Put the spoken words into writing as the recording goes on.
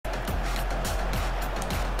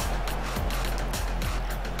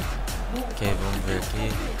Ok, vamos ver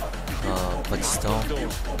aqui. Batistão,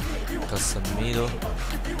 Casemiro,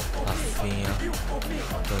 Rafinha,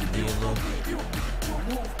 Danilo.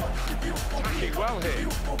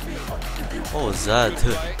 What was that?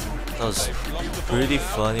 That was pretty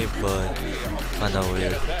funny, but kinda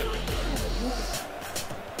weird.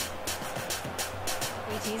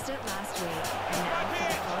 We teased it last week, and now for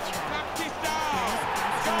the full track.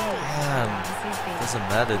 Damn, doesn't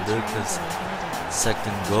matter, dude, cause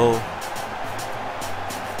second goal.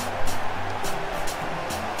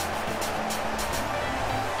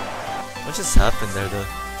 What just happened there, though?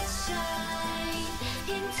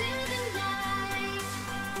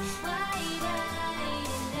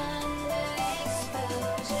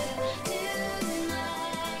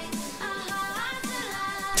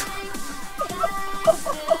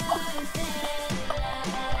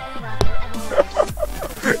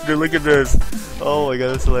 Dude, look at this. Oh my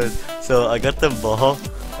god, that's hilarious. So I got the ball,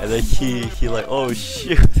 and then he like, oh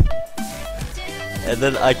shoot. And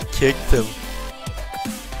then I kicked him.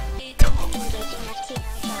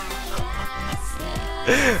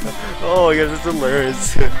 Oh my god, that's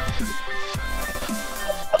hilarious.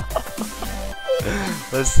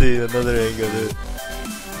 Let's see another angle, dude.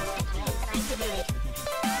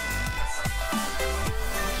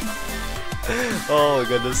 Oh my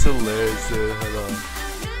god, that's hilarious, dude. Hold on.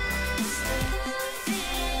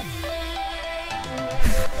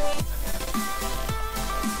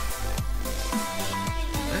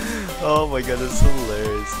 Oh my god, that's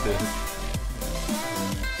hilarious, dude.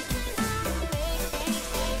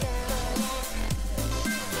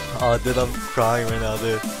 Oh, dude, I'm crying right now,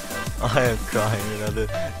 dude. I am crying right now,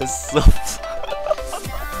 dude. It's so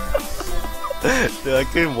dude, I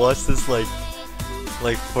couldn't watch this like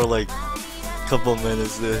for like a couple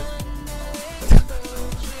minutes, dude.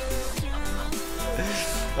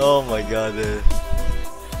 Oh my god, dude.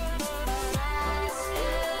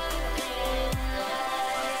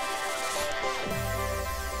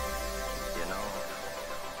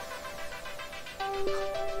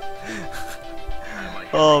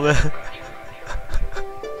 Oh man.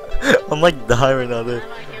 I'm like dying right now, dude.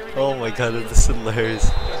 Oh my god, this is hilarious.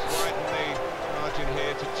 Just widen the margin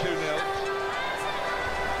here to 2-0.